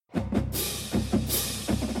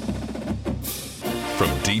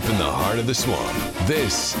From deep in the heart of the swamp,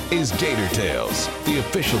 this is Gator Tales, the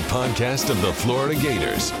official podcast of the Florida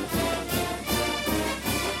Gators.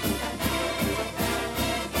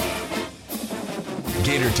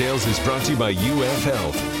 Gator Tales is brought to you by UF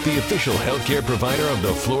Health, the official healthcare provider of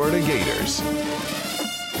the Florida Gators.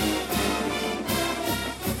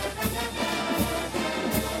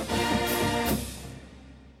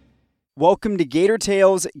 Welcome to Gator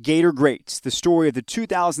Tales, Gator Greats, the story of the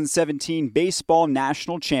 2017 Baseball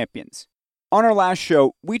National Champions. On our last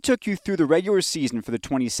show, we took you through the regular season for the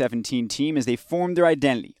 2017 team as they formed their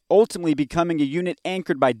identity, ultimately becoming a unit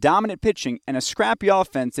anchored by dominant pitching and a scrappy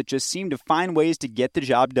offense that just seemed to find ways to get the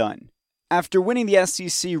job done. After winning the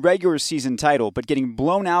SEC regular season title but getting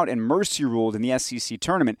blown out and mercy ruled in the SEC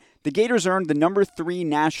tournament, the Gators earned the number 3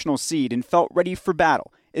 national seed and felt ready for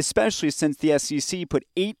battle, especially since the SEC put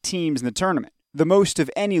 8 teams in the tournament, the most of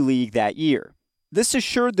any league that year. This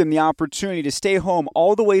assured them the opportunity to stay home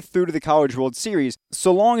all the way through to the College World Series,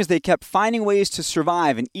 so long as they kept finding ways to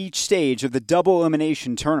survive in each stage of the double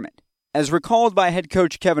elimination tournament. As recalled by head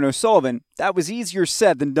coach Kevin O'Sullivan, that was easier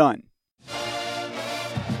said than done.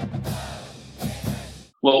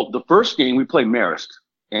 Well, the first game we played Marist,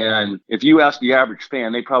 and if you ask the average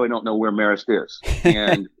fan, they probably don't know where Marist is.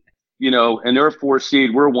 And and they're a 4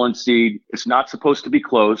 seed, we're a 1 seed. It's not supposed to be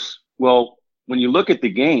close. Well, when you look at the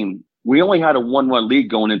game, we only had a 1-1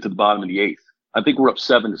 lead going into the bottom of the 8th. I think we're up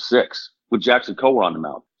 7-6 with Jackson Coer on the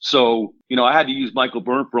mound. So, I had to use Michael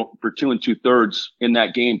Byrne for 2 2/3 in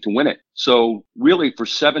that game to win it. So really for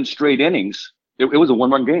 7 straight innings, it was a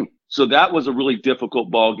 1-run game. So that was a really difficult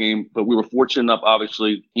ball game, but we were fortunate enough,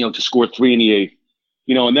 obviously, to score 3 in the 8th.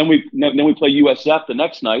 And then we play USF the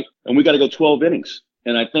next night, and we got to go 12 innings.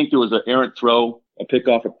 And I think there was an errant throw, a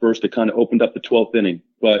pickoff at first that kind of opened up the 12th inning.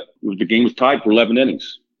 But the game was tied for 11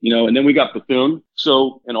 innings, and then we got Bethune.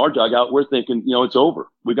 So in our dugout, we're thinking, it's over.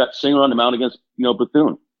 We got Singer on the mound against,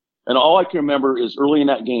 Bethune. And all I can remember is early in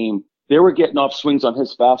that game, they were getting off swings on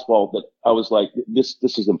his fastball that I was like, this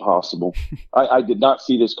is impossible. I did not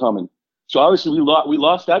see this coming. So obviously we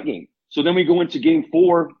lost that game. So then we go into game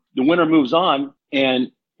 4, the winner moves on,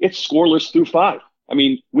 and it's scoreless through 5. I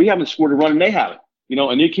mean, we haven't scored a run and they haven't.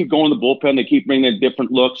 And they keep going to the bullpen. They keep bringing in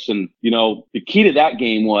different looks. And, the key to that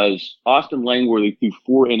game was Austin Langworthy threw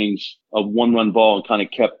 4 innings of 1-run ball and kind of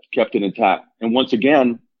kept it intact. And once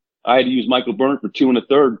again, I had to use Michael Byrne for 2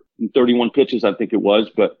 1/3 and 31 pitches, I think it was.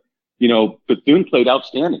 But, Bethune played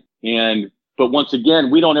outstanding. But once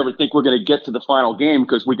again, we don't ever think we're going to get to the final game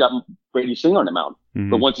because we got Brady Singer on the mound.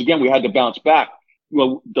 Mm-hmm. But once again, we had to bounce back.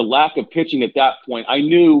 Well, the lack of pitching at that point, I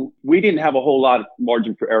knew we didn't have a whole lot of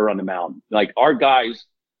margin for error on the mound. Like our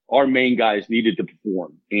main guys needed to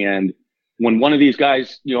perform. And when one of these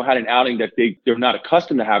guys, had an outing that they're not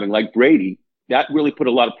accustomed to having, like Brady, that really put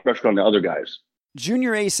a lot of pressure on the other guys.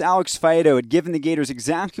 Junior ace Alex Faedo had given the Gators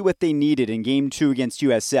exactly what they needed in Game 2 against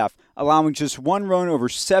USF, allowing just 1 run over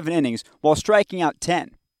 7 innings while striking out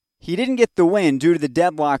 10. He didn't get the win due to the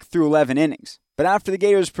deadlock through 11 innings. But after the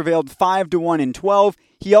Gators prevailed 5-1 in 12,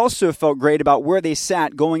 he also felt great about where they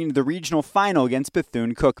sat going into the regional final against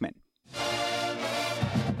Bethune-Cookman.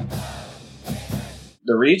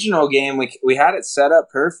 The regional game, we had it set up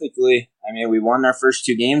perfectly. I mean, we won our first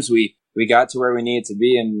 2 games. We got to where we needed to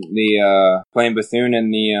be in the playing Bethune in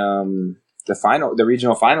the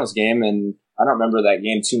regional finals game, and I don't remember that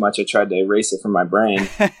game too much. I tried to erase it from my brain,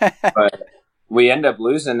 but we ended up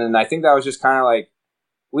losing, and I think that was just kind of like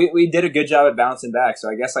we did a good job at bouncing back. So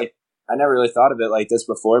I guess I never really thought of it like this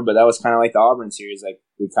before, but that was kind of like the Auburn series. Like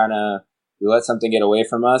we let something get away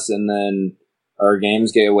from us, and then our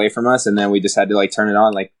games get away from us, and then we just had to turn it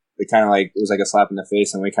on. Like we kind of it was like a slap in the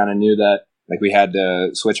face, and we kind of knew that. We had to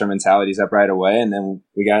switch our mentalities up right away, and then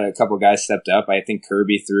we got a couple guys stepped up. I think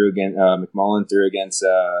Kirby threw against McMullen threw against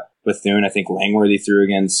Bethune. I think Langworthy threw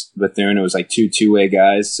against Bethune. It was two-way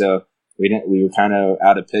guys, so we were kind of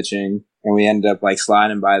out of pitching, and we ended up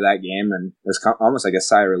sliding by that game, and it was almost like a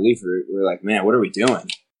sigh of relief. We were like, man, what are we doing?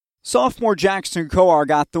 Sophomore Jackson Coer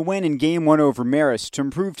got the win in Game 1 over Marist to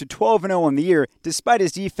improve to 12-0 on the year, despite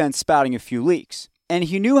his defense spouting a few leaks. And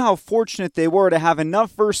he knew how fortunate they were to have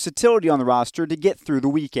enough versatility on the roster to get through the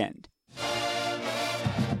weekend.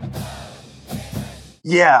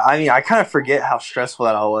 Yeah, I mean, I kind of forget how stressful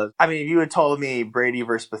that all was. I mean, if you had told me Brady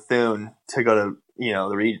versus Bethune to go to,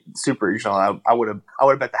 the super regional, I would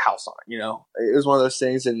have bet the house on it. It was one of those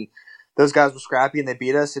things, and those guys were scrappy and they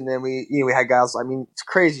beat us. And then we had guys. I mean, it's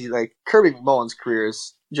crazy. Kirby McMullen's career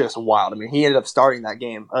is just wild. I mean, he ended up starting that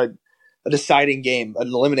game, a deciding game, an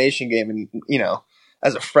elimination game, and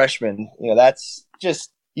as a freshman, that's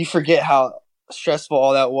just, you forget how stressful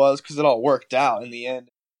all that was because it all worked out in the end.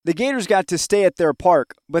 The Gators got to stay at their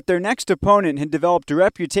park, but their next opponent had developed a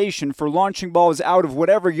reputation for launching balls out of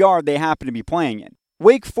whatever yard they happened to be playing in.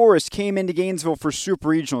 Wake Forest came into Gainesville for Super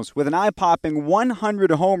Regionals with an eye-popping 100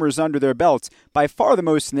 homers under their belts, by far the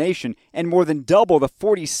most in the nation, and more than double the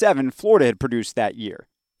 47 Florida had produced that year.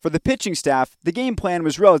 For the pitching staff, the game plan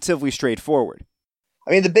was relatively straightforward.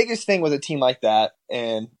 I mean, the biggest thing with a team like that,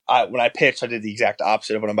 and when I pitched, I did the exact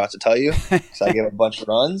opposite of what I'm about to tell you, so I gave a bunch of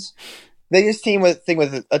runs. Biggest thing with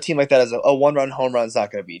a team like that is a one-run home run is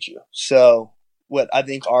not going to beat you. So what I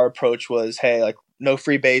think our approach was, hey, like no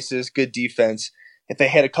free bases, good defense. If they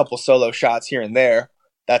hit a couple solo shots here and there,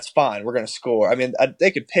 that's fine. We're going to score. I mean, they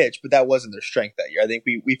could pitch, but that wasn't their strength that year. I think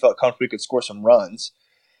we felt comfortable we could score some runs.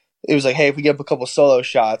 It was like, hey, if we get up a couple solo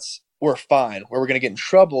shots, we're fine. Where we're going to get in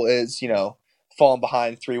trouble is, falling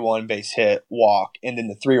behind 3-1 base hit, walk, and then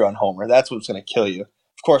the 3-run homer. That's what's going to kill you.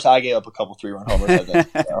 Of course, I gave up a couple 3-run homers. I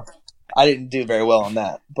think, I didn't do very well on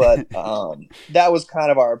that, but that was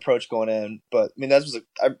kind of our approach going in. But I mean,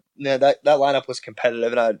 that lineup was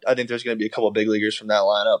competitive, and I think there's going to be a couple of big leaguers from that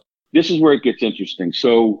lineup. This is where it gets interesting.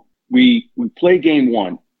 So we play game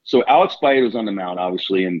one. So Alex Byard was on the mound,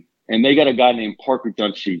 obviously, and they got a guy named Parker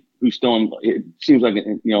Dunshee who's throwing, it seems like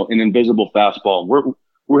an invisible fastball.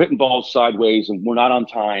 We're hitting balls sideways and we're not on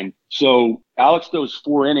time. So Alex throws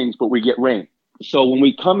 4 innings, but we get rain. So when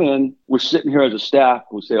we come in, we're sitting here as a staff.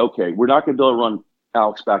 We say, okay, we're not going to be able to run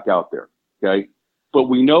Alex back out there. Okay. But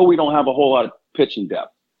we know we don't have a whole lot of pitching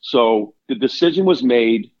depth. So the decision was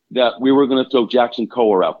made that we were going to throw Jackson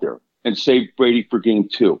Kohler out there and save Brady for game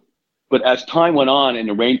 2. But as time went on and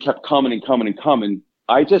the rain kept coming and coming and coming,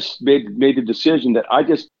 I just made the decision that I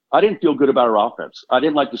didn't feel good about our offense. I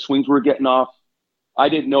didn't like the swings we were getting off. I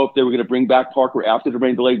didn't know if they were going to bring back Parker after the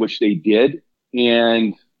rain delay, which they did.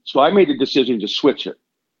 And so I made the decision to switch it.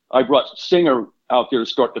 I brought Singer out there to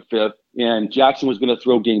start the 5th, and Jackson was going to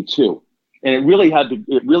throw game 2. And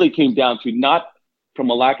it really came down to not from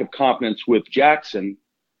a lack of confidence with Jackson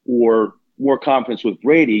or more confidence with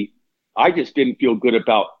Brady. I just didn't feel good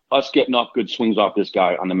about us getting off good swings off this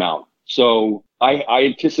guy on the mound. So I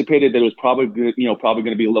anticipated that it was probably going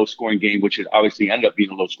to be a low scoring game, which it obviously ended up being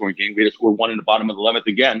a low scoring game. We just scored 1 in the bottom of the 11th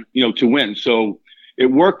again, to win. So it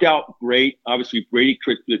worked out great. Obviously, Brady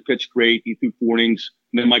pitched great. He threw 4 innings.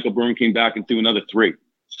 And then Michael Byrne came back and threw another 3.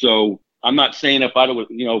 So I'm not saying if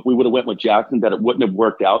we would have went with Jackson that it wouldn't have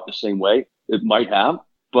worked out the same way. It might have.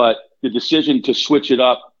 But the decision to switch it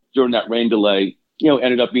up during that rain delay,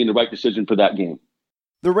 ended up being the right decision for that game.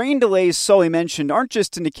 The rain delays Sully mentioned aren't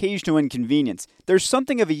just an occasional inconvenience. There's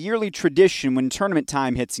something of a yearly tradition when tournament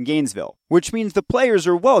time hits in Gainesville, which means the players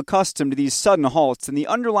are well accustomed to these sudden halts and the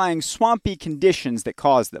underlying swampy conditions that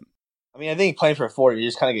cause them. I mean, I think playing for Florida, you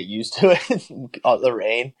just kind of get used to it, the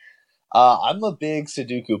rain. I'm a big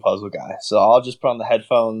Sudoku puzzle guy, so I'll just put on the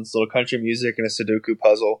headphones, little country music, and a Sudoku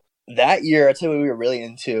puzzle. That year, I tell you what we were really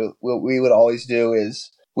into. What we would always do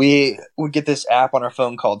is we would get this app on our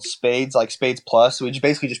phone called Spades, like Spades Plus. We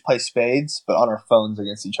basically just play spades, but on our phones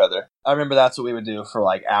against each other. I remember that's what we would do for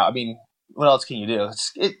I mean, what else can you do?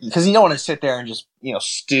 Because you don't want to sit there and just,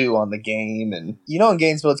 stew on the game. And, in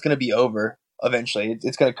Gainesville, it's going to be over eventually.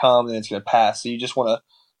 It's going to come and it's going to pass. So you just want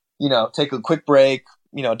to, take a quick break,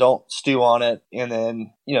 don't stew on it. And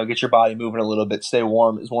then, get your body moving a little bit, stay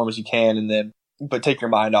warm as you can. But take your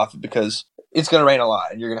mind off it because it's going to rain a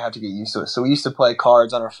lot and you're going to have to get used to it. So we used to play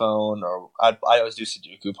cards on our phone, or I always do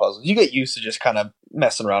Sudoku puzzles. You get used to just kind of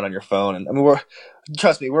messing around on your phone. And I mean,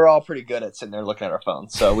 trust me, we're all pretty good at sitting there looking at our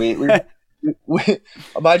phones. So we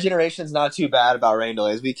my generation's not too bad about rain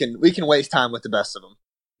delays. We can waste time with the best of them.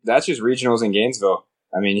 That's just regionals in Gainesville.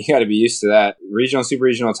 I mean, you got to be used to that. Regional, super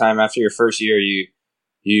regional time after your first year,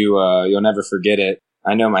 you'll never forget it.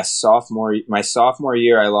 I know my sophomore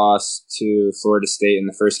year, I lost to Florida State in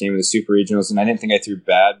the first game of the Super Regionals, and I didn't think I threw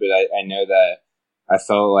bad, but I know that I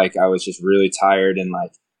felt like I was just really tired and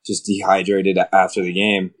just dehydrated after the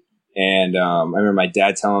game. And I remember my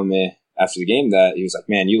dad telling me after the game that he was like,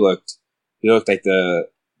 "Man, you looked like the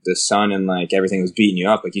sun and everything was beating you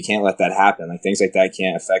up. You can't let that happen. Things like that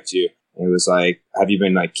can't affect you." And it was like, "Have you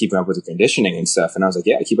been keeping up with the conditioning and stuff?" And I was like,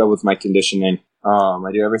 "Yeah, I keep up with my conditioning.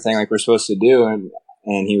 I do everything we're supposed to do."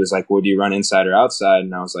 And he was like, "Well, do you run inside or outside?"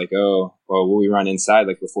 And I was like, "Oh, well, we run inside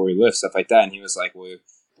before we lift, stuff like that." And he was like, "Well,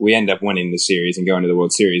 we end up winning the series and going to the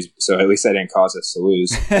World Series, so at least that didn't cause us to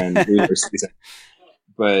lose and lose our season."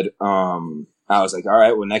 But I was like, "All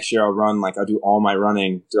right, well, next year I'll run I'll do all my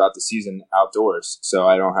running throughout the season outdoors, so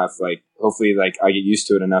I don't have hopefully I get used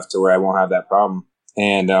to it enough to where I won't have that problem."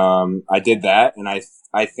 And I did that, and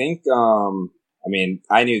I think I mean,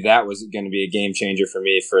 I knew that was going to be a game changer for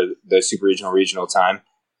me for the super regional time.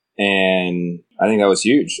 And I think that was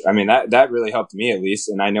huge. I mean, that really helped me at least.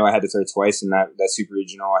 And I know I had to throw twice in that super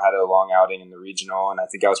regional. I had a long outing in the regional, and I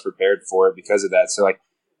think I was prepared for it because of that. So, like,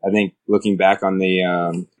 I think looking back on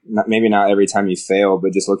the, maybe not every time you fail,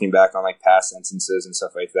 but just looking back on like past instances and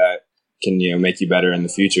stuff like that can, make you better in the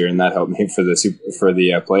future. And that helped me for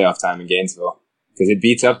the playoff time in Gainesville. Because it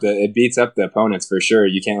beats up the opponents for sure.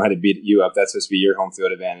 You can't let it beat you up. That's supposed to be your home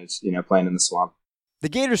field advantage, playing in the swamp. The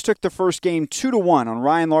Gators took the first game 2-1 on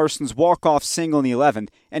Ryan Larson's walk-off single in the 11th,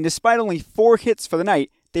 and despite only 4 hits for the night,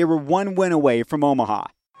 they were 1 win away from Omaha.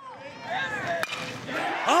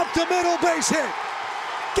 Up the middle, base hit.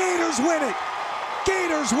 Gators win it.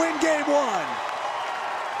 Gators win game 1.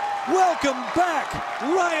 Welcome back,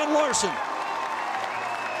 Ryan Larson.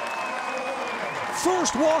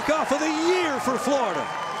 First walk-off of the year for Florida.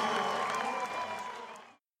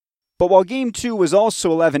 But while Game 2 was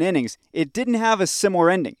also 11 innings, it didn't have a similar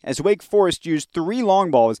ending, as Wake Forest used 3 long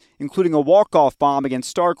balls, including a walk-off bomb against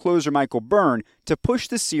star closer Michael Byrne, to push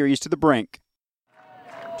the series to the brink.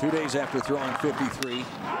 2 days after throwing 53.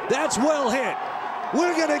 That's well hit.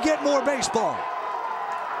 We're going to get more baseball.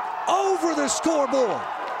 Over the scoreboard.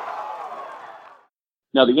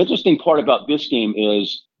 Now, the interesting part about this game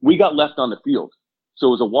is we got left on the field. So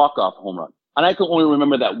it was a walk-off home run. And I can only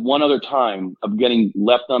remember that one other time of getting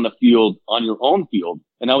left on the field on your own field,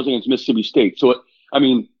 and that was against Mississippi State. So,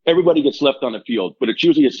 everybody gets left on the field, but it's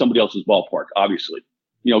usually at somebody else's ballpark, obviously.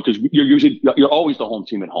 Because you're always the home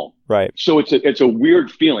team at home. Right. So it's a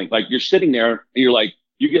weird feeling. Like you're sitting there and you're like,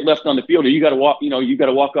 you get left on the field, and you got to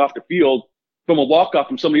walk off the field from a walk-off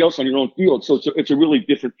from somebody else on your own field. So it's a really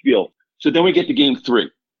different feel. So then we get to game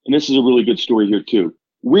 3, and this is a really good story here too.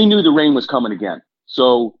 We knew the rain was coming again.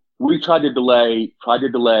 So we tried to delay,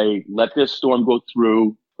 let this storm go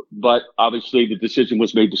through, but obviously the decision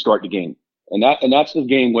was made to start the game. And that's the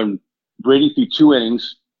game when Brady threw 2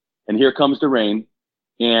 innings, and here comes the rain,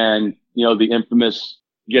 and, the infamous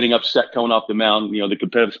getting upset coming off the mound, the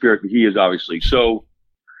competitive spirit that he is obviously. So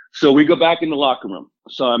we go back in the locker room.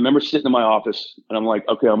 So I remember sitting in my office, and I'm like,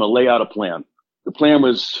 okay, I'm going to lay out a plan. The plan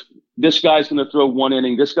was, this guy's going to throw 1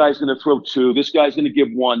 inning, this guy's going to throw 2, this guy's going to give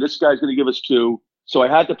 1, this guy's going to give us 2. So I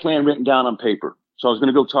had the plan written down on paper. So I was going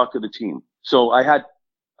to go talk to the team. So I had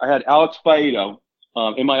Alex Faedo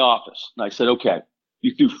in my office, and I said, okay,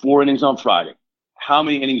 you threw 4 innings on Friday. How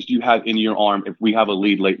many innings do you have in your arm if we have a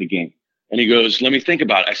lead late in the game? And he goes, let me think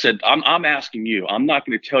about it. I said, I'm asking you. I'm not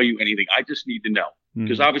going to tell you anything. I just need to know.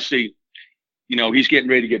 Because obviously, he's getting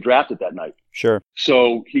ready to get drafted that night. Sure.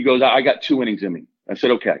 So he goes, I got 2 innings in me. I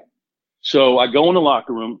said, okay. So I go in the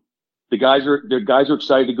locker room. The guys are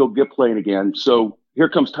excited to go get playing again. So here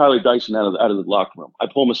comes Tyler Dyson out of the locker room. I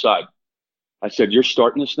pull him aside. I said, you're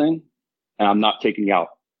starting this thing, and I'm not taking you out.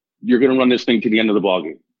 You're going to run this thing to the end of the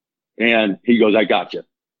ballgame. And he goes, I got you.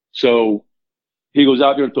 So he goes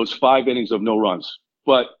out there and throws 5 innings of no runs.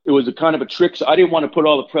 But it was a kind of a trick. So I didn't want to put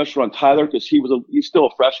all the pressure on Tyler because he's still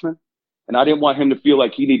a freshman. And I didn't want him to feel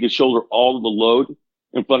like he needed to shoulder all of the load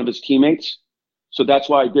in front of his teammates. So that's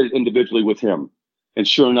why I did it individually with him. And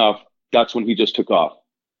sure enough, that's when he just took off.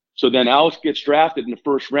 So then Alex gets drafted in the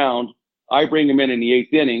first round. I bring him in the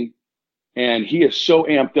 8th inning, and he is so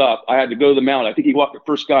amped up. I had to go to the mound. I think he walked the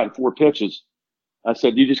first guy in 4 pitches. I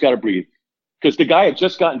said, you just got to breathe. Because the guy had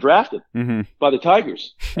just gotten drafted by the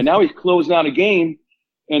Tigers. And now he's closing out a game,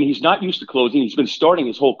 and he's not used to closing. He's been starting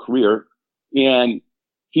his whole career. And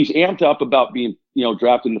he's amped up about being,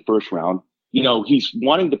 drafted in the first round. He's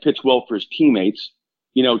wanting to pitch well for his teammates.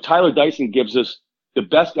 Tyler Dyson gives us the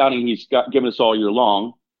best outing he's given us all year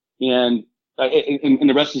long. And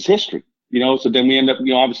the rest is history, so then we end up,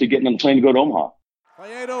 obviously getting on the plane to go to Omaha.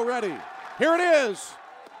 Faedo ready. Here it is.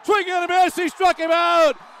 Swing and a miss. He struck him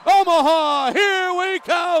out. Omaha, here we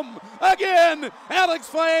come again. Alex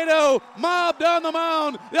Faedo mobbed on the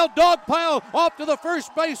mound. They'll dogpile off to the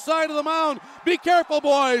first base side of the mound. Be careful,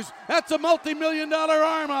 boys. That's a multi-million-dollar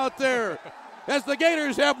arm out there. As the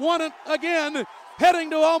Gators have won it again, heading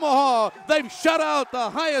to Omaha. They've shut out the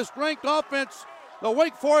highest-ranked offense, the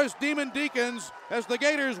Wake Forest Demon Deacons, as the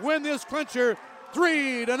Gators win this clincher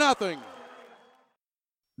 3-0.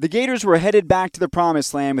 The Gators were headed back to the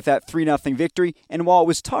promised land with that 3-0 victory, and while it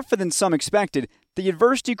was tougher than some expected, the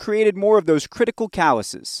adversity created more of those critical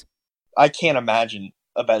calluses. I can't imagine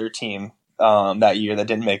a better team that year that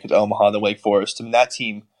didn't make it to Omaha than Wake Forest. That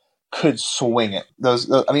team could swing it.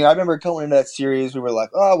 I remember going into that series, we were like,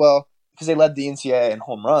 oh, well, because they led the NCAA in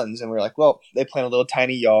home runs, and we were like, well, they play in a little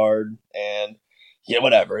tiny yard, and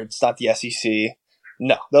whatever. It's not the SEC.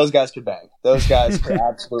 No, those guys could bang. Those guys could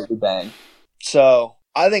absolutely bang. So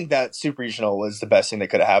I think that Super Regional was the best thing that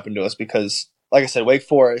could have happened to us because like I said, Wake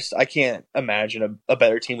Forest, I can't imagine a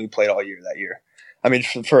better team we played all year that year. I mean,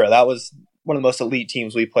 for that was one of the most elite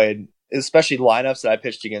teams we played, especially lineups that I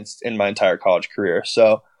pitched against in my entire college career.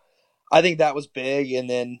 So I think that was big. And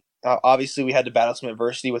then obviously we had to battle some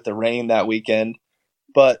adversity with the rain that weekend.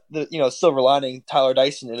 But the silver lining, Tyler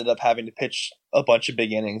Dyson ended up having to pitch a bunch of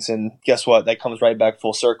big innings, and guess what? That comes right back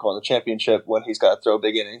full circle in the championship when he's got to throw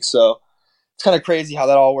big innings. So it's kind of crazy how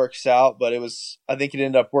that all works out, but I think it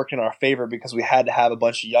ended up working in our favor because we had to have a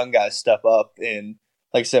bunch of young guys step up. And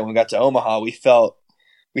like I said, when we got to Omaha, we felt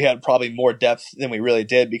we had probably more depth than we really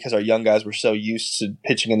did because our young guys were so used to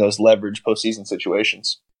pitching in those leverage postseason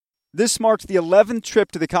situations. This marked the 11th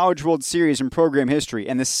trip to the College World Series in program history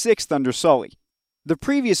and the 6th under Sully. The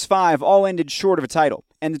previous 5 all ended short of a title,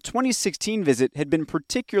 and the 2016 visit had been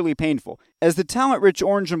particularly painful, as the talent-rich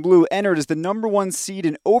Orange and Blue entered as the number 1 seed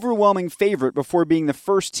and overwhelming favorite before being the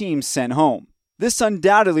first team sent home. This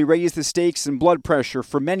undoubtedly raised the stakes and blood pressure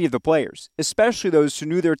for many of the players, especially those who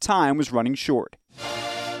knew their time was running short.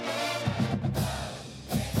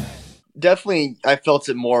 Definitely, I felt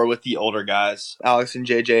it more with the older guys, Alex and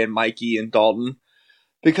JJ and Mikey and Dalton,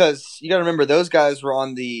 because you got to remember those guys were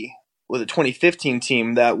on the 2015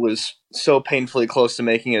 team that was so painfully close to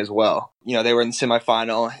making it as well. They were in the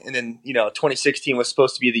semifinal, and then 2016 was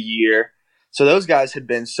supposed to be the year. So those guys had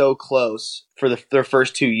been so close for their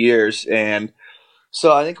first 2 years, and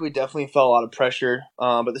so I think we definitely felt a lot of pressure.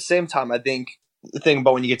 But at the same time, I think the thing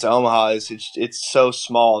about when you get to Omaha is it's so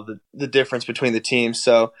small, the difference between the teams.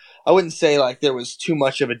 So I wouldn't say like there was too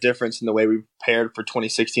much of a difference in the way we prepared for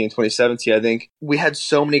 2016 and 2017. I think we had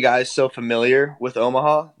so many guys so familiar with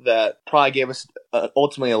Omaha that probably gave us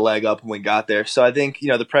ultimately a leg up when we got there. So I think,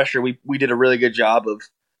 the pressure, we did a really good job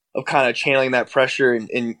of kind of channeling that pressure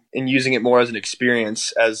and using it more as an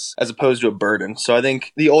experience as opposed to a burden. So I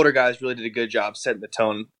think the older guys really did a good job setting the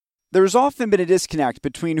tone. There's often been a disconnect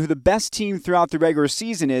between who the best team throughout the regular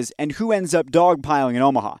season is and who ends up dogpiling in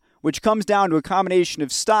Omaha, which comes down to a combination of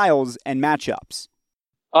styles and matchups.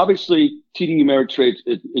 Obviously, TD Ameritrade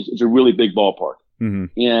is a really big ballpark.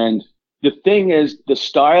 Mm-hmm. And the thing is, the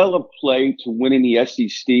style of play to win in the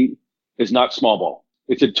SEC is not small ball.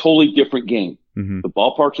 It's a totally different game. Mm-hmm. The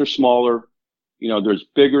ballparks are smaller. There's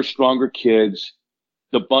bigger, stronger kids.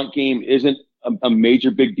 The bunt game isn't a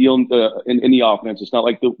major big deal in the offense. It's not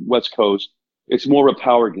like the West Coast. It's more of a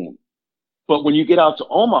power game. But when you get out to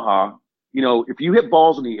Omaha, if you hit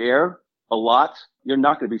balls in the air a lot, you're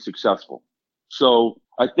not going to be successful. So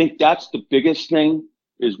I think that's the biggest thing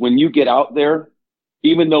is when you get out there,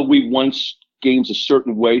 even though we won games a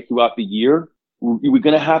certain way throughout the year, we're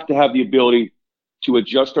going to have the ability to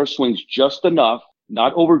adjust our swings just enough,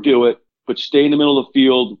 not overdo it, but stay in the middle of the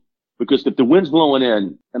field. Because if the wind's blowing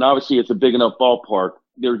in, and obviously it's a big enough ballpark,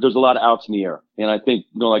 there's a lot of outs in the air. And I think,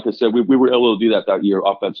 like I said, we were able to do that year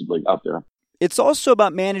offensively out there. It's also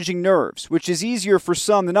about managing nerves, which is easier for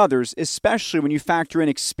some than others, especially when you factor in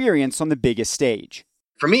experience on the biggest stage.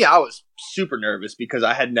 For me, I was super nervous because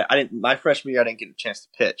my freshman year I didn't get a chance to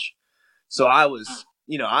pitch, so I was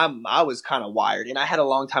I was kind of wired, and I had a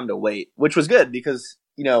long time to wait, which was good because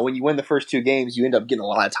when you win the first 2 games, you end up getting a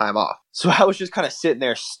lot of time off. So I was just kind of sitting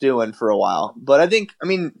there stewing for a while. But I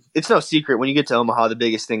mean, it's no secret when you get to Omaha, the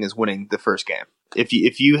biggest thing is winning the first game.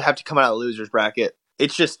 If you have to come out of the loser's bracket,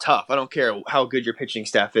 it's just tough. I don't care how good your pitching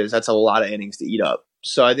staff is. That's a lot of innings to eat up.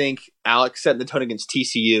 So I think Alex setting the tone against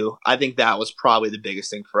TCU, I think that was probably the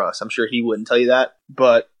biggest thing for us. I'm sure he wouldn't tell you that.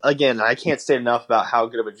 But again, I can't say enough about how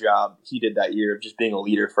good of a job he did that year of just being a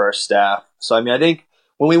leader for our staff. So, I think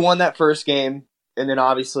when we won that first game, and then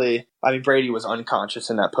obviously, Brady was unconscious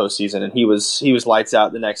in that postseason, and he was lights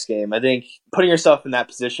out the next game. I think putting yourself in that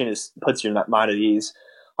position puts your mind at ease.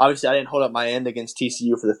 Obviously, I didn't hold up my end against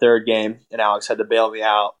TCU for the third game, and Alex had to bail me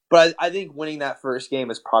out. But I think winning that first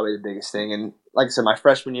game is probably the biggest thing. And like I said, my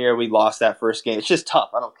freshman year, we lost that first game. It's just tough.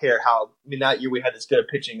 I don't care how. That year we had as good a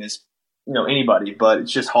pitching as anybody, but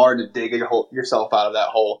it's just hard to dig yourself out of that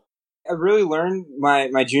hole. I really learned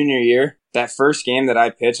my junior year. That first game that I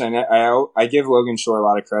pitched, I give Logan Shore a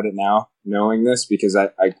lot of credit now, knowing this, because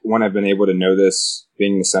I've been able to know this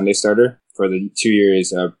being the Sunday starter for the 2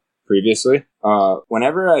 years previously.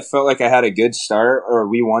 Whenever I felt like I had a good start or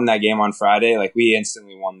we won that game on Friday, like we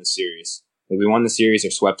instantly won the series. Like we won the series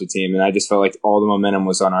or swept a team, and I just felt like all the momentum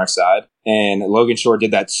was on our side. And Logan Shore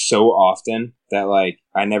did that so often that like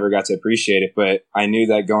I never got to appreciate it. But I knew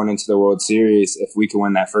that going into the World Series, if we could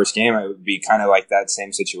win that first game, it would be kind of like that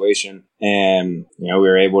same situation. And we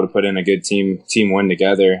were able to put in a good team win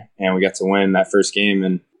together, and we got to win that first game.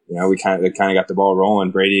 And we kind of got the ball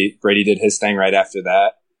rolling. Brady did his thing right after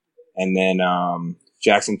that, and then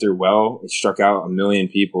Jackson threw well. He struck out 1 million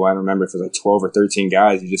people. I don't remember if it was like 12 or 13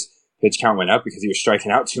 guys. He just pitch count went up because he was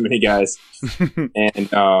striking out too many guys. And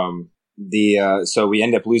so we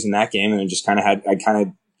ended up losing that game, and I just kind of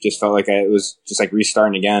just felt like it was just like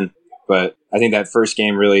restarting again. But I think that first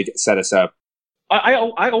game really set us up. I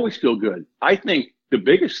always feel good. I think the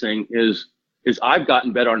biggest thing is I've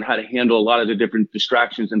gotten better on how to handle a lot of the different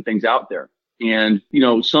distractions and things out there. And,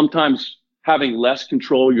 sometimes having less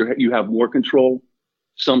control, you have more control.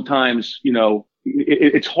 Sometimes,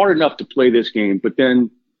 it's hard enough to play this game, but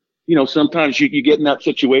then, sometimes you get in that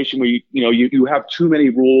situation where you have too many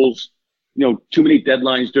rules, too many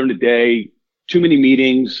deadlines during the day, too many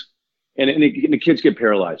meetings, and the kids get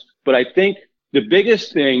paralyzed. But I think the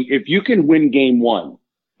biggest thing, if you can win game one,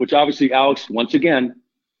 which obviously Alex, once again,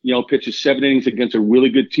 pitches 7 innings against a really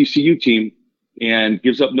good TCU team and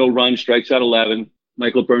gives up no runs, strikes out 11.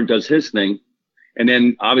 Michael Byrne does his thing. And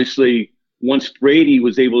then obviously once Brady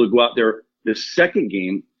was able to go out there the second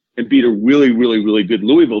game and beat a really, really, really good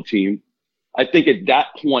Louisville team, I think at that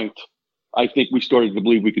point, we started to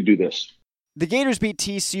believe we could do this. The Gators beat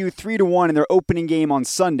TCU 3-1 in their opening game on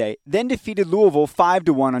Sunday, then defeated Louisville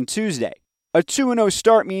 5-1 on Tuesday. A 2-0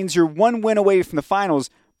 start means you're 1 win away from the finals,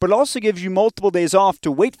 but it also gives you multiple days off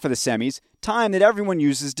to wait for the semis, time that everyone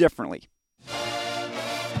uses differently.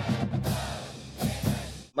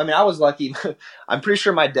 I mean, I was lucky. I'm pretty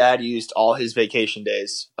sure my dad used all his vacation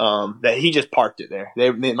days. That he just parked it there.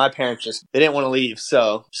 My parents they didn't want to leave,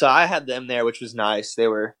 so I had them there, which was nice. They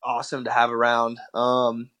were awesome to have around.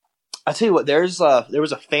 I tell you what, there was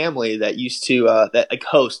a family that used to that like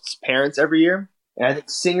hosts parents every year, and I think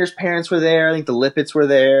Singer's parents were there. I think the Lippett's were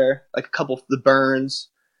there, like a couple of the Burns,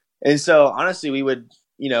 and so honestly, we would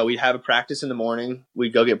we'd have a practice in the morning.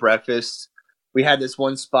 We'd go get breakfast. We had this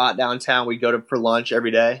one spot downtown we'd go to for lunch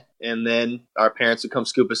every day, and then our parents would come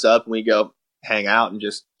scoop us up, and we'd go hang out and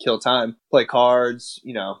just kill time, play cards,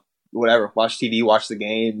 whatever, watch TV, watch the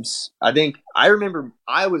games. I remember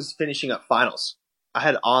I was finishing up finals. I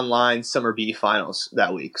had online Summer B finals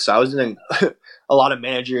that week, so I was doing a lot of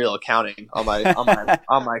managerial accounting on my.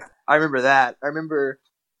 I remember that. I remember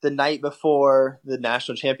the night before the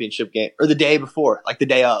national championship game, or the day before, like the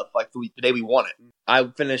day of, like the day we won it. I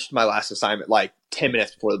finished my last assignment like 10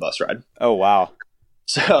 minutes before the bus ride. Oh, wow.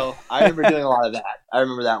 So I remember doing a lot of that. I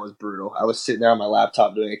remember that was brutal. I was sitting there on my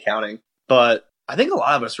laptop doing accounting. But I think a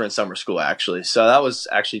lot of us were in summer school, actually. So that was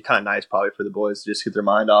actually kind of nice probably for the boys to just get their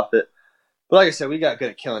mind off it. But like I said, we got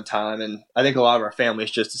good at killing time. And I think a lot of our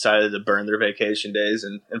families just decided to burn their vacation days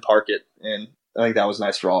and park it. And I think that was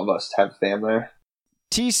nice for all of us to have a family there.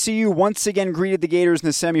 TCU once again greeted the Gators in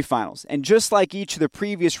the semifinals, and just like each of the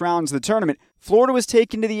previous rounds of the tournament, Florida was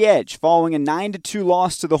taken to the edge following a 9-2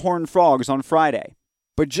 loss to the Horned Frogs on Friday.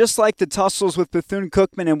 But just like the tussles with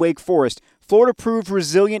Bethune-Cookman and Wake Forest, Florida proved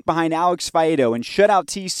resilient behind Alex Faedo and shut out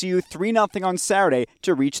TCU 3-0 on Saturday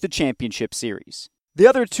to reach the championship series. The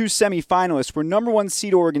other two semifinalists were number 1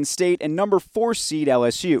 seed Oregon State and number 4 seed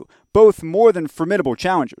LSU, both more than formidable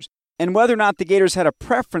challengers. And whether or not the Gators had a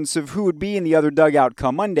preference of who would be in the other dugout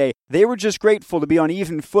come Monday, they were just grateful to be on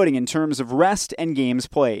even footing in terms of rest and games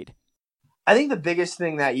played. I think the biggest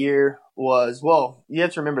thing that year was, well, you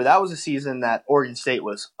have to remember that was a season that Oregon State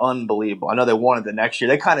was unbelievable. I know they won it the next year.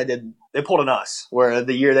 They pulled an us, where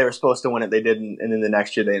the year they were supposed to win it, they didn't, and then the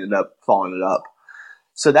next year they ended up following it up.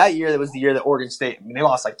 So that year, that was the year that Oregon State, they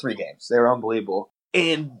lost like 3 games. They were unbelievable.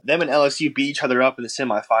 And them and LSU beat each other up in the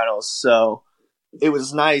semifinals. So it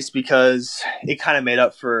was nice because it kind of made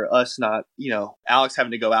up for us not, Alex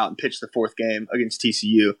having to go out and pitch the 4th game against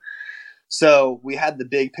TCU. So we had the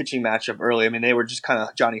big pitching matchup early. I mean, they were just kind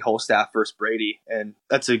of Johnny Holstaff versus Brady, and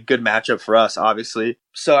that's a good matchup for us, obviously.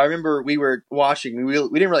 So I remember we were watching. We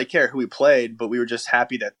didn't really care who we played, but we were just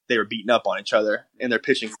happy that they were beating up on each other, and their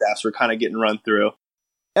pitching staffs were kind of getting run through.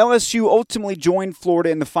 LSU ultimately joined Florida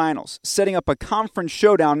in the finals, setting up a conference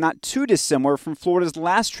showdown not too dissimilar from Florida's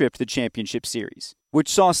last trip to the championship series, which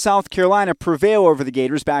saw South Carolina prevail over the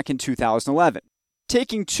Gators back in 2011.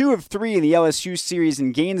 Taking 2 of 3 in the LSU series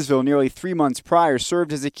in Gainesville nearly 3 months prior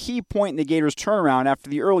served as a key point in the Gators' turnaround after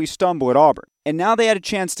the early stumble at Auburn. And now they had a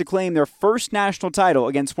chance to claim their first national title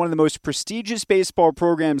against one of the most prestigious baseball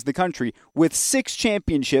programs in the country, with 6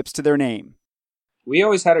 championships to their name. We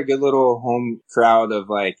always had a good little home crowd of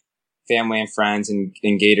like family and friends and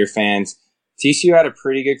Gator fans. TCU had a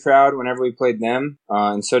pretty good crowd whenever we played them,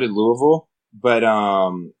 and so did Louisville. But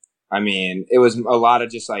I mean, it was a lot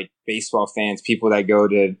of just like baseball fans, people that go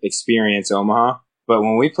to experience Omaha. But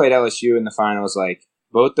when we played LSU in the finals, like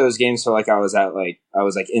both those games felt like I was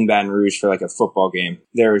in Baton Rouge for like a football game.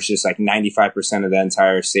 There was just like 95% of the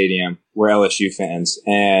entire stadium were LSU fans.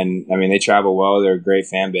 And I mean, they travel well. They're a great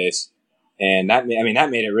fan base. And that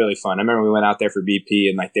made it really fun. I remember we went out there for BP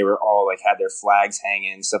and like they were all like had their flags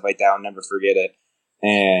hanging and stuff like that. I'll never forget it.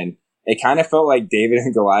 And it kind of felt like David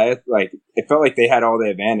and Goliath. Like it felt like they had all the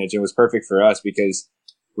advantage. It was perfect for us because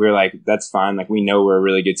we were like, that's fine. Like we know we're a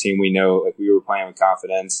really good team. We know like we were playing with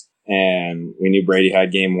confidence and we knew Brady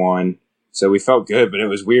had game one. So we felt good, but it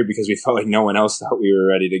was weird because we felt like no one else thought we were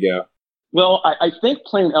ready to go. Well, I think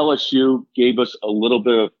playing LSU gave us a little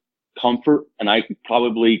bit of comfort, and I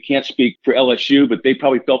probably can't speak for LSU, but they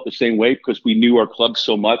probably felt the same way because we knew our club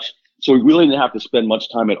so much. So we really didn't have to spend much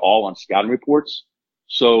time at all on scouting reports.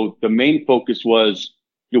 So the main focus was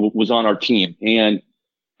on our team. And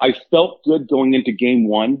I felt good going into game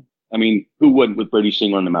one. I mean, who wouldn't with Brady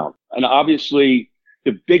Singer on the mound? And obviously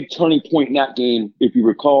the big turning point in that game, if you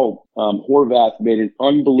recall, Horvath made an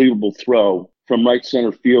unbelievable throw from right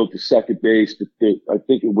center field to second base. I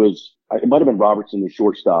think it might have been Robertson, the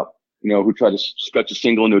shortstop, who tried to stretch a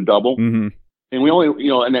single into a double. Mm-hmm. And we only,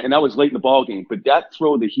 and that was late in the ball game, but that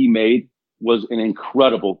throw that he made was an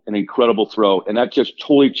incredible throw. And that just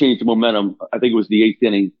totally changed the momentum. I think it was the 8th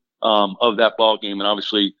inning, of that ball game. And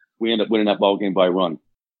obviously we ended up winning that ball game by a run.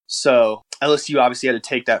 So LSU obviously had to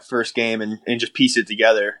take that first game and just piece it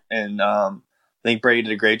together. And, I think Brady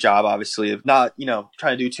did a great job, obviously, of not,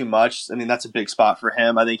 trying to do too much. I mean, that's a big spot for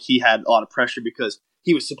him. I think he had a lot of pressure because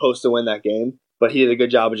he was supposed to win that game, but he did a good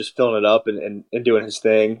job of just filling it up and doing his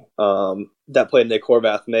thing. That play Nick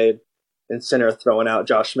Horvath made in center, throwing out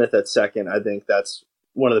Josh Smith at second, I think that's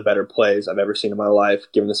one of the better plays I've ever seen in my life,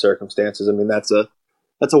 given the circumstances. I mean, that's a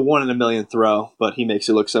 1 in a million throw, but he makes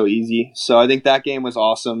it look so easy. So I think that game was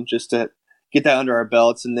awesome just to get that under our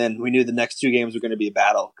belts. And then we knew the next 2 games were going to be a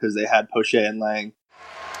battle because they had Poche and Lang.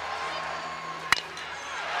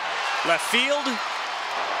 Left field.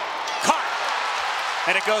 Caught.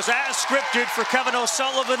 And it goes as scripted for Kevin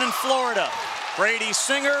O'Sullivan in Florida. Brady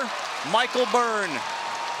Singer, Michael Byrne.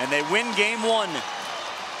 And they win game 1.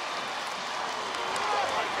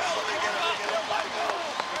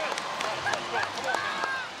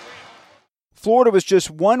 Florida was just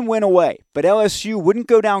 1 win away, but LSU wouldn't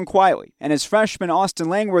go down quietly, and as freshman Austin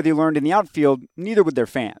Langworthy learned in the outfield, neither would their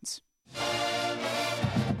fans.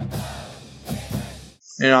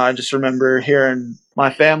 I just remember hearing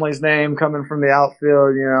my family's name coming from the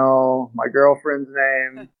outfield, my girlfriend's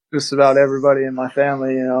name, just about everybody in my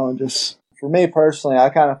family, just for me personally, I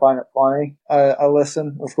kind of find it funny. I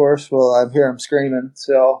listen, of course, I hear them screaming,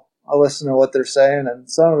 so I listen to what they're saying, and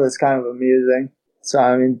some of it's kind of amusing. So,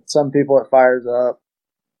 I mean, some people it fires up.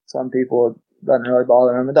 Some people it doesn't really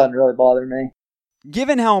bother them. It doesn't really bother me.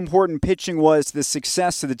 Given how important pitching was to the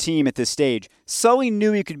success of the team at this stage, Sully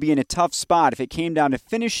knew he could be in a tough spot if it came down to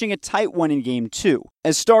finishing a tight one in Game 2,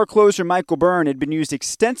 as star closer Michael Byrne had been used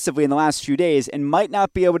extensively in the last few days and might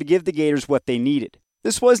not be able to give the Gators what they needed.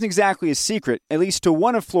 This wasn't exactly a secret, at least to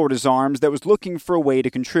one of Florida's arms that was looking for a way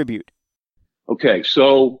to contribute. Okay,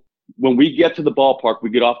 so when we get to the ballpark, we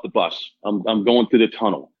get off the bus. I'm going through the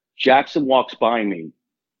tunnel. Jackson walks by me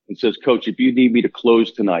and says, "Coach, if you need me to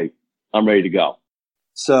close tonight, I'm ready to go."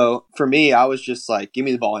 So for me, I was just like, give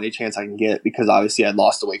me the ball any chance I can get, because obviously I'd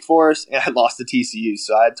lost to Wake Forest and I'd lost to TCU.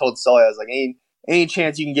 So I had told Sully, I was like, any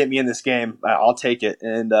chance you can get me in this game, I'll take it.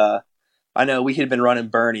 And I know we had been running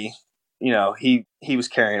Bernie. He was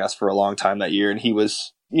carrying us for a long time that year, and he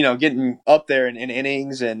was, getting up there in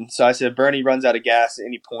innings. And so I said, Bernie runs out of gas at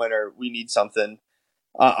any point, or we need something.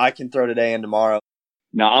 I can throw today and tomorrow.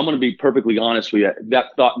 Now, I'm going to be perfectly honest with you. That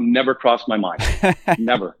thought never crossed my mind.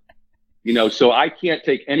 Never. So I can't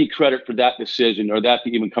take any credit for that decision or that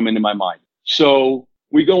to even come into my mind. So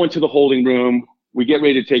we go into the holding room. We get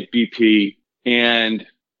ready to take BP. And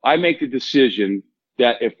I make the decision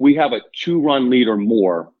that if we have a 2-run lead or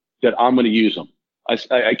more, that I'm going to use them.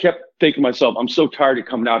 I kept thinking to myself, I'm so tired of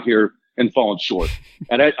coming out here and falling short.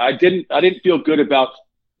 And I didn't feel good about,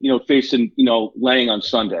 facing, Lang on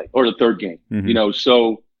Sunday or the third game,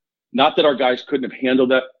 so not that our guys couldn't have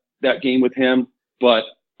handled that game with him, but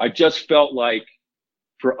I just felt like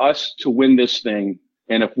for us to win this thing,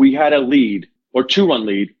 and if we had a lead or 2-run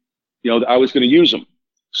lead, I was going to use them.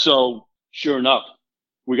 So sure enough,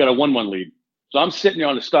 we got a 1-1 lead. So I'm sitting there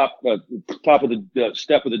on the top of the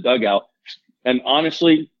step of the dugout. And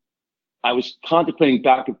honestly, I was contemplating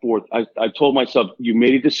back and forth. I told myself, you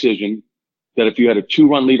made a decision that if you had a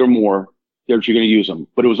 2-run lead or more, that you're going to use them.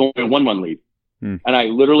 But it was only a 1-1 lead. And I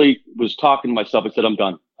literally was talking to myself. I said, I'm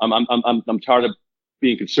done. I'm tired of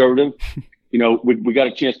being conservative. We got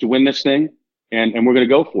a chance to win this thing, and we're going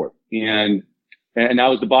to go for it. And And that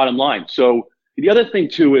was the bottom line. So the other thing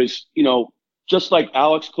too is, just like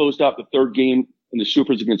Alex closed out the third game in the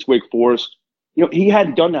Supers against Wake Forest, he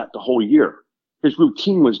hadn't done that the whole year. His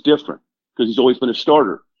routine was different because he's always been a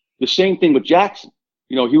starter. The same thing with Jackson.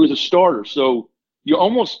 He was a starter. So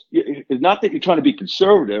it's not that you're trying to be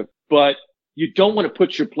conservative, but you don't want to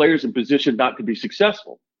put your players in position not to be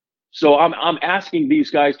successful. So I'm asking these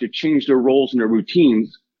guys to change their roles and their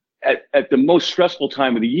routines at the most stressful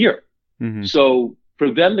time of the year. Mm-hmm. So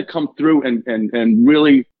for them to come through and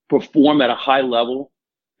really perform at a high level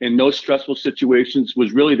in those stressful situations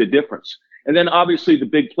was really the difference. And then obviously the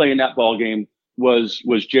big play in that ball game was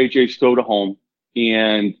JJ's throw to home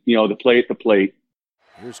and, the play at the plate.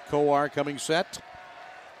 Here's Kowar coming set.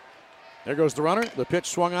 There goes the runner. The pitch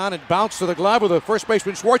swung on and bounced to the glove with the first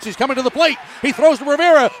baseman Schwartz. He's coming to the plate. He throws to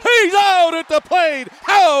Rivera. He's out at the plate.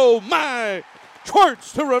 Oh, my.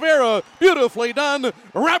 Schwartz to Rivera. Beautifully done.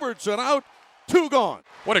 Robertson out. 2 gone.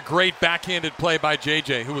 What a great backhanded play by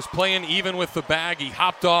JJ, who was playing even with the bag. He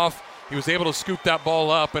hopped off. He was able to scoop that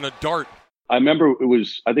ball up in a dart. I remember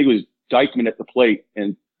I think it was Dykeman at the plate,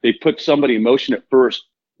 and they put somebody in motion at first.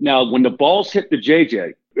 Now, when the balls hit the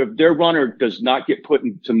JJ, if their runner does not get put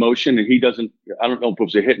into motion and he doesn't, I don't know if it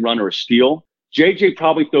was a hit and run or a steal, JJ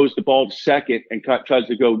probably throws the ball to second and tries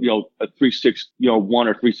to go, a 3-6, 1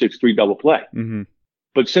 or 3-6-3 double play. Mm-hmm.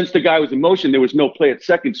 But since the guy was in motion, there was no play at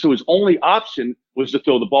second. So his only option was to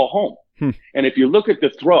throw the ball home. And if you look at the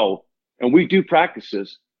throw, and we do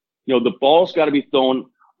practices, the ball's got to be thrown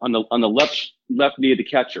on the left knee of the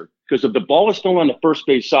catcher. Because if the ball is thrown on the first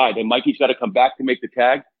base side and Mikey's got to come back to make the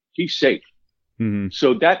tag, he's safe. Mm-hmm.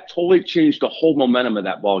 So that totally changed the whole momentum of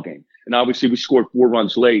that ball game. And obviously we scored 4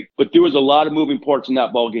 runs late, but there was a lot of moving parts in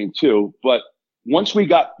that ball game too. But once we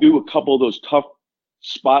got through a couple of those tough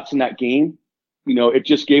spots in that game, it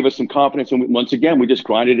just gave us some confidence. And once again, we just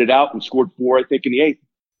grinded it out and scored 4, I think, in the 8th.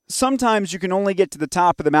 Sometimes you can only get to the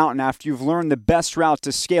top of the mountain after you've learned the best route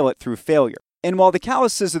to scale it through failure. And while the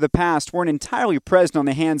calluses of the past weren't entirely present on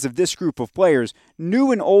the hands of this group of players,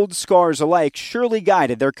 new and old scars alike surely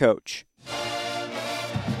guided their coach.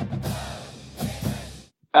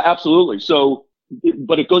 Absolutely. So,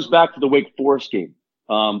 but it goes back to the Wake Forest game,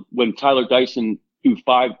 when Tyler Dyson threw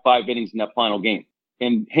five innings in that final game,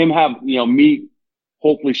 and him have, me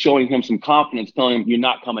hopefully showing him some confidence, telling him, you're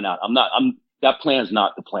not coming out. That plan is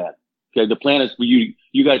not the plan. Okay. The plan is for you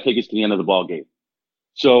got to take us to the end of the ball game.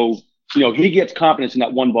 So, he gets confidence in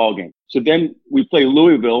that one ball game. So then we play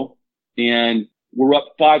Louisville and we're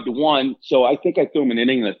up 5-1. So I think I threw him an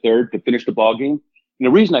inning in the third to finish the ball game. And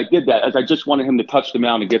the reason I did that is I just wanted him to touch the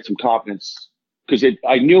mound and get some confidence, because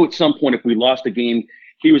I knew at some point if we lost the game,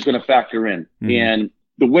 he was going to factor in. Mm-hmm. And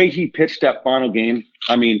the way he pitched that final game,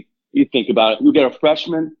 I mean, you think about it, you get a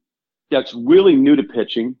freshman that's really new to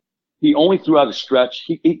pitching. He only threw out a stretch.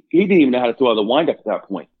 He didn't even know how to throw out the windup at that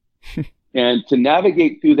point. And to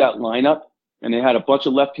navigate through that lineup, and they had a bunch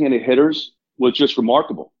of left-handed hitters, was just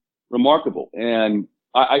remarkable. And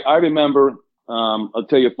I remember, I'll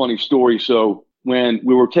tell you a funny story. So when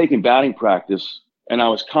we were taking batting practice and I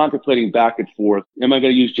was contemplating back and forth, am I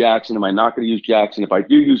going to use Jackson? Am I not going to use Jackson? If I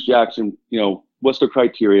do use Jackson, what's the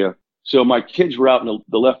criteria? So my kids were out in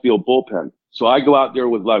the left field bullpen. So I go out there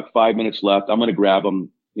with like 5 minutes left. I'm going to grab them.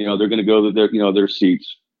 They're going to go to their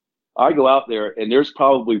seats. I go out there and there's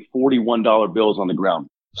probably $41 bills on the ground.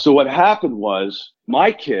 So what happened was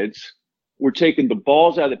my kids were taking the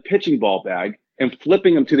balls out of the pitching ball bag and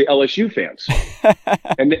flipping them to the LSU fans.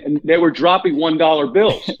 and they were dropping $1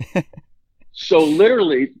 bills. So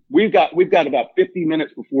literally we've got about 50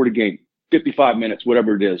 minutes before the game, 55 minutes,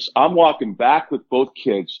 whatever it is. I'm walking back with both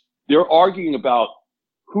kids. They're arguing about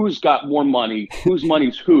who's got more money, whose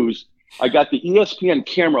money's whose. I got the ESPN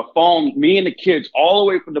camera following me and the kids all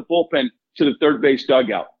the way from the bullpen to the third base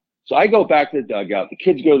dugout. So I go back to the dugout. The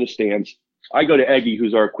kids go to the stands. I go to Eggy,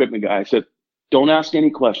 who's our equipment guy. I said, don't ask any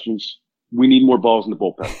questions. We need more balls in the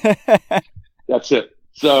bullpen. That's it.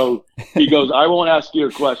 So he goes, I won't ask you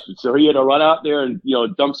a question. So he had to run out there and,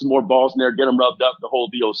 dump some more balls in there, get them rubbed up, the whole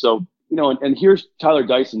deal. So, and here's Tyler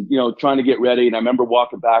Dyson, trying to get ready. And I remember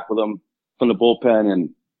walking back with him from the bullpen, and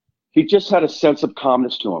he just had a sense of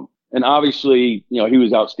calmness to him. And obviously, he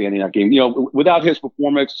was outstanding that game. Without his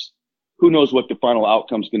performance, who knows what the final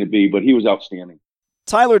outcome's going to be, but he was outstanding.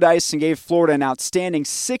 Tyler Dyson gave Florida an outstanding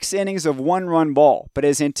 6 innings of 1-run ball, but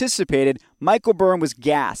as anticipated, Michael Byrne was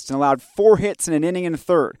gassed and allowed 4 hits in an inning and a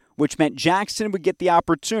third, which meant Jackson would get the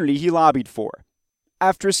opportunity he lobbied for.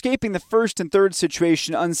 After escaping the first and third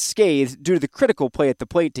situation unscathed due to the critical play at the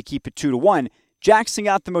plate to keep it 2-1, Jackson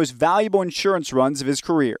got the most valuable insurance runs of his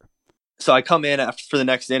career. So I come in for the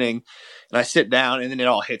next inning, And I sit down, and then it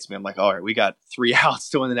all hits me. I'm like, all right, we got 3 outs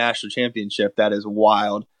to win the national championship. That is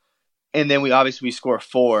wild. And then we score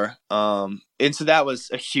 4. And so that was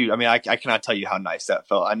a huge – I mean, I cannot tell you how nice that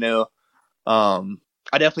felt. I know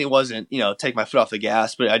I definitely wasn't, take my foot off the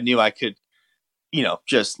gas, but I knew I could,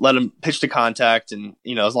 just let them pitch to contact. And,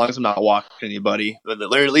 as long as I'm not walking anybody,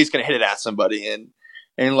 they're at least going to hit it at somebody.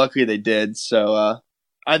 And luckily they did. So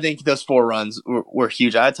I think those 4 runs were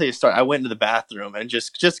huge. I tell you, I went into the bathroom and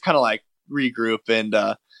just kind of like regroup. And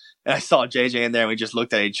I saw JJ in there, and we just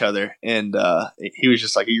looked at each other. And he was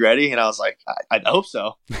just like, "Are you ready?" And I was like, I hope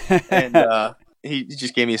so. And he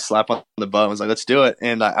just gave me a slap on the butt and was like, "Let's do it."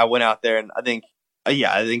 And I went out there, and I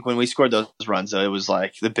think when we scored those runs, it was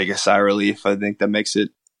like the biggest sigh of relief. I think that makes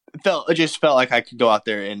it just felt like I could go out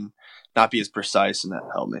there and not be as precise, and that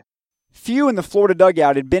helped me. Few in the Florida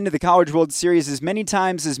dugout had been to the College World Series as many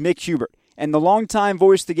times as Mick Hubert, and the longtime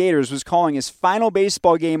voice of the Gators was calling his final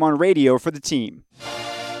baseball game on radio for the team.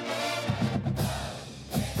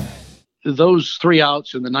 Those 3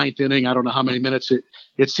 outs in the 9th inning, I don't know how many minutes,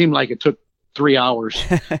 it seemed like it took 3 hours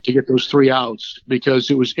to get those 3 outs,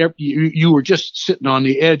 because it was you were just sitting on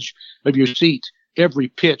the edge of your seat every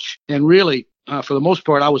pitch. And really, for the most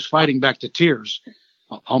part, I was fighting back to tears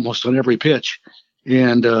almost on every pitch.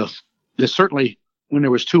 And certainly when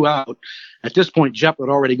there was 2 out, at this point, Jeff had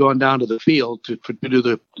already gone down to the field to do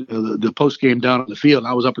the post game down on the field.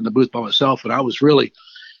 I was up in the booth by myself, and I was really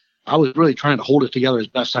trying to hold it together as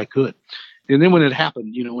best I could. And then when it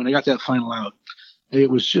happened, when I got that final out, it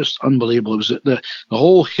was just unbelievable. It was the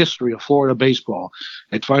whole history of Florida baseball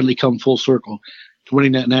had finally come full circle to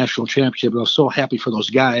winning that national championship. And I was so happy for those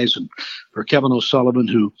guys and for Kevin O'Sullivan,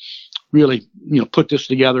 who really, put this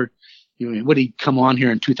together. When he come on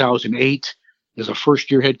here in 2008 as a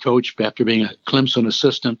first-year head coach after being a Clemson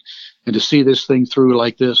assistant, and to see this thing through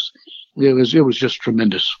like this, it was just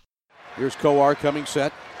tremendous. Here's Kowar coming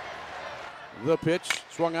set. The pitch,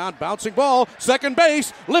 swung on, bouncing ball, second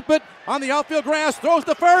base, Lippett on the outfield grass, throws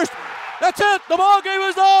to first. That's it, the ball game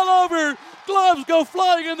is all over. Gloves go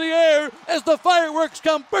flying in the air as the fireworks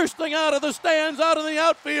come bursting out of the stands, out in the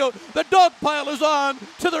outfield. The dog pile is on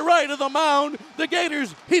to the right of the mound. The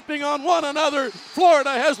Gators heaping on one another.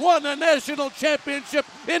 Florida has won the national championship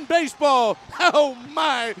in baseball. Oh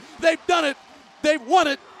my, they've done it. They've won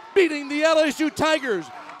it, beating the LSU Tigers.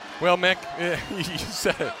 Well, Mick, you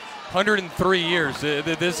said it. 103 years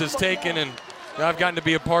this has taken, and I've gotten to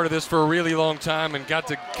be a part of this for a really long time and got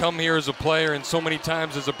to come here as a player and so many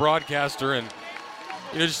times as a broadcaster, and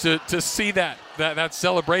just to see that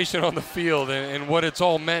celebration on the field and what it's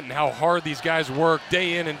all meant and how hard these guys work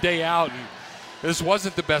day in and day out. And this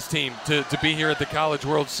wasn't the best team to be here at the College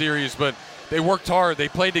World Series, but they worked hard, they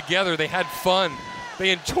played together, they had fun,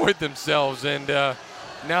 they enjoyed themselves, and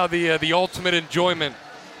now the ultimate enjoyment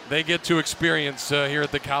they get to experience here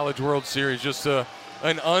at the College World Series. Just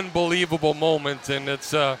an unbelievable moment, and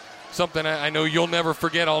it's something I know you'll never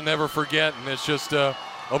forget, I'll never forget, and it's just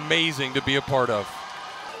amazing to be a part of.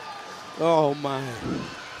 Oh, my.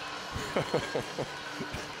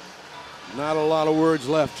 Not a lot of words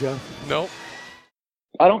left, Jeff. Nope.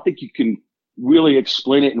 I don't think you can really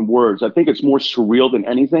explain it in words. I think it's more surreal than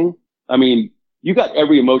anything. I mean, you got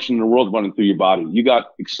every emotion in the world running through your body. You got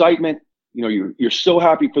excitement. You're so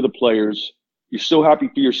happy for the players. You're so happy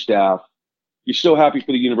for your staff. You're so happy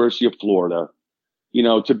for the University of Florida.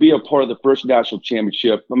 To be a part of the first national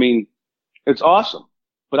championship. I mean, it's awesome.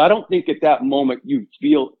 But I don't think at that moment you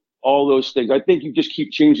feel all those things. I think you just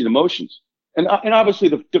keep changing emotions. And obviously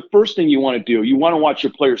the first thing you want to do, you want to watch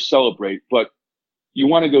your players celebrate, but you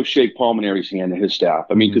want to go shake Paul Maneri's hand and his staff.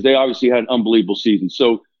 I mean, because they obviously had an unbelievable season.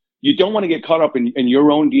 So you don't want to get caught up in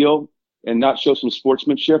your own deal and not show some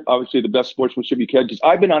sportsmanship, obviously the best sportsmanship you can, because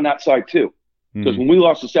I've been on that side too. Because when we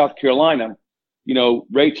lost to South Carolina,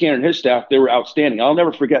 Ray Tanner and his staff, they were outstanding. I'll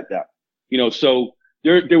never forget that. So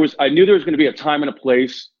I knew there was going to be a time and a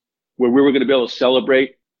place where we were going to be able to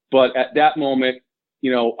celebrate. But at that moment,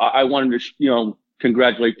 I wanted to,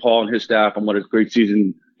 congratulate Paul and his staff on what a great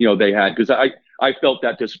season, they had, because I felt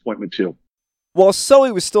that disappointment too. While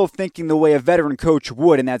Sully was still thinking the way a veteran coach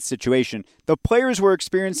would in that situation, the players were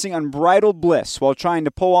experiencing unbridled bliss while trying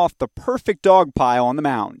to pull off the perfect dog pile on the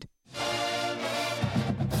mound.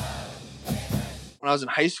 When I was in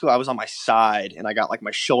high school, I was on my side, and I got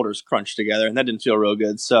my shoulders crunched together, and that didn't feel real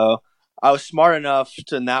good. So I was smart enough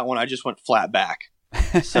to, in that one, I just went flat back.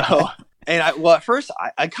 So, and at first,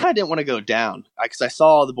 I kind of didn't want to go down because I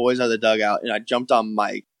saw all the boys out of the dugout, and I jumped on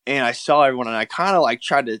Mike, and I saw everyone, and I kind of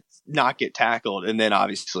tried to not get tackled. And then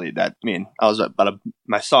obviously I was about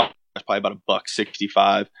my sophomore It's probably about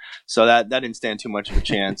 $1.65. So that didn't stand too much of a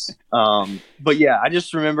chance. But yeah, I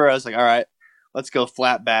just remember I was like, all right, let's go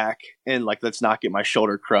flat back and like, let's not get my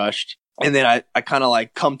shoulder crushed. And then I kind of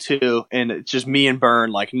like come to, and it's just me and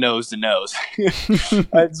Byrne, like nose to nose.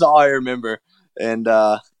 That's all I remember. And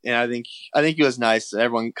I think it was nice.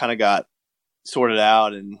 Everyone kind of got sorted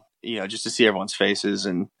out, and, you know, just to see everyone's faces,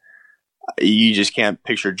 and you just can't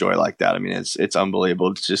picture joy like that. I mean, it's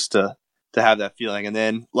unbelievable just to have that feeling. And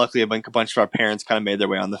then luckily a bunch of our parents kind of made their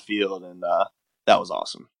way on the field, and that was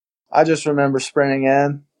awesome. I just remember sprinting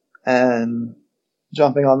in and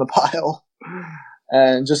jumping on the pile,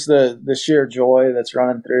 and just the sheer joy that's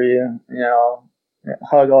running through you. You know,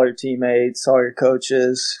 hug all your teammates, all your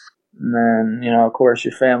coaches, and then, you know, of course,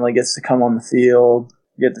 your family gets to come on the field,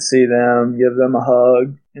 get to see them, give them a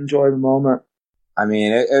hug, enjoy the moment. I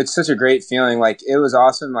mean, it's such a great feeling. Like, it was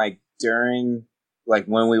awesome, like, during, like,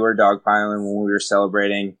 when we were dogpiling, when we were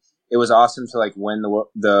celebrating. It was awesome to, like, win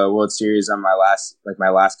the World Series on my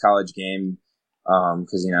last college game,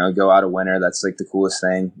 because, you know, go out a winner, that's, like, the coolest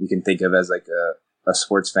thing you can think of as, like, a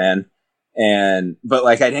sports fan. But,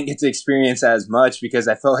 like, I didn't get to experience as much because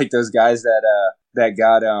I felt like those guys that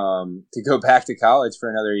got to go back to college for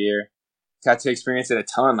another year got to experience it a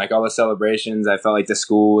ton, like, all the celebrations. I felt like the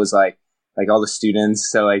school was, like all the students.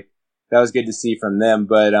 So, like, that was good to see from them.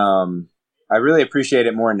 But I really appreciate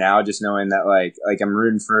it more now, just knowing that, like I'm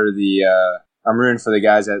rooting for the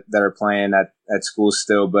guys that are playing at school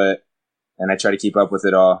still, and I try to keep up with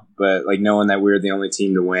it all. But, like, knowing that we were the only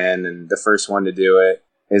team to win and the first one to do it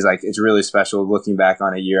is, like, it's really special looking back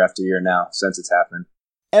on it year after year now since it's happened.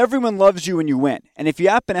 Everyone loves you when you win, and if you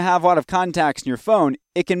happen to have a lot of contacts in your phone,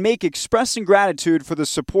 it can make expressing gratitude for the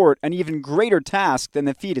support an even greater task than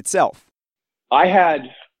the feat itself. I had,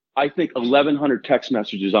 I think, 1,100 text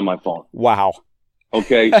messages on my phone. Wow.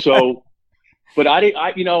 Okay, so, but I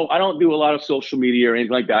don't do a lot of social media or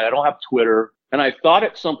anything like that. I don't have Twitter. And I thought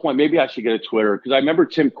at some point maybe I should get a Twitter, because I remember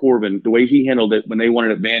Tim Corbin, the way he handled it when they won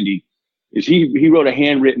it at Vandy, is he wrote a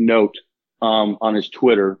handwritten note on his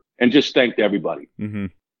Twitter and just thanked everybody. Mm-hmm.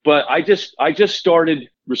 But I just started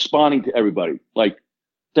responding to everybody, like,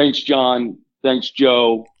 thanks, John. Thanks,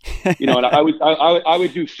 Joe. You know, and I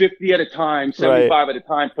would do 50 at a time, 75 right. At a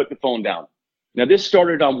time, put the phone down. Now, this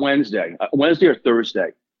started on Wednesday or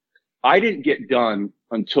Thursday. I didn't get done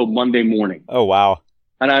until Monday morning. Oh, wow.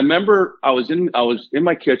 And I remember I was in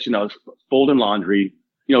my kitchen. I was folding laundry,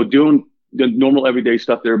 you know, doing the normal everyday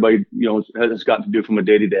stuff that everybody, you know, has gotten to do from a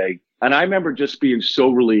day to day. And I remember just being so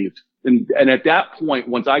relieved. And at that point,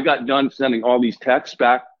 once I got done sending all these texts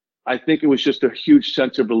back, I think it was just a huge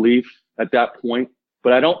sense of relief at that point.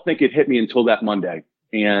 But I don't think it hit me until that Monday.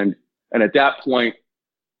 And at that point,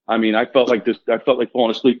 I mean, I felt like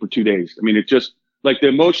falling asleep for 2 days. I mean, it just, like, the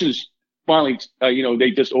emotions finally,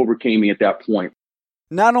 they just overcame me at that point.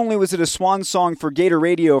 Not only was it a swan song for Gator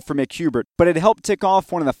Radio for Mick Hubert, but it helped tick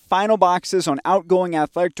off one of the final boxes on outgoing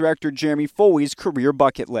athletic director Jeremy Foley's career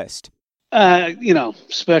bucket list.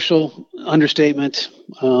 Special understatement,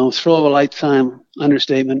 thrill of a lifetime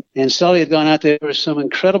understatement. And Sully had gone out there with some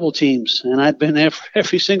incredible teams, and I'd been there for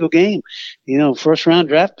every single game. You know, first round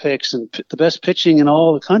draft picks and the best pitching in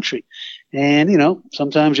all the country. And, you know,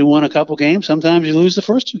 sometimes you win a couple games, sometimes you lose the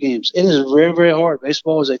first 2 games. It is very, very hard.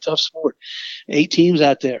 Baseball is a tough sport. 8 teams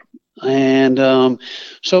out there. And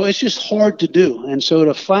so it's just hard to do. And so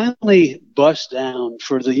to finally bust down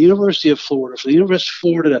for the University of Florida,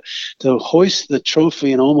 to hoist the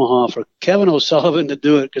trophy in Omaha, for Kevin O'Sullivan to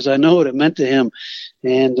do it, because I know what it meant to him,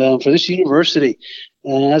 and for this university,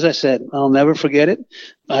 as I said, I'll never forget it.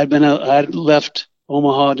 I'd left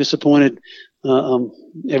Omaha disappointed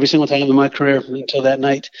every single time in my career until that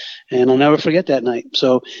night, and I'll never forget that night.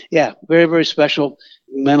 So yeah, very, very special.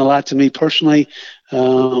 It meant a lot to me personally,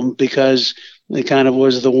 because it kind of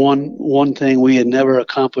was the one thing we had never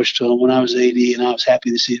accomplished when I was AD, and I was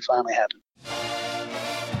happy to see it finally happen.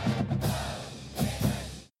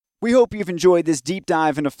 We hope you've enjoyed this deep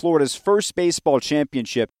dive into Florida's first baseball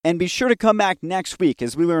championship, and be sure to come back next week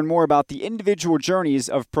as we learn more about the individual journeys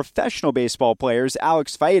of professional baseball players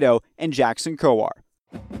Alex Faedo and Jackson Kowar.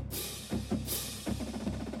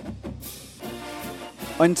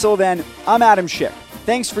 Until then, I'm Adam Schick.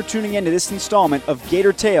 Thanks for tuning in to this installment of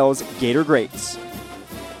Gator Tales, Gator Greats.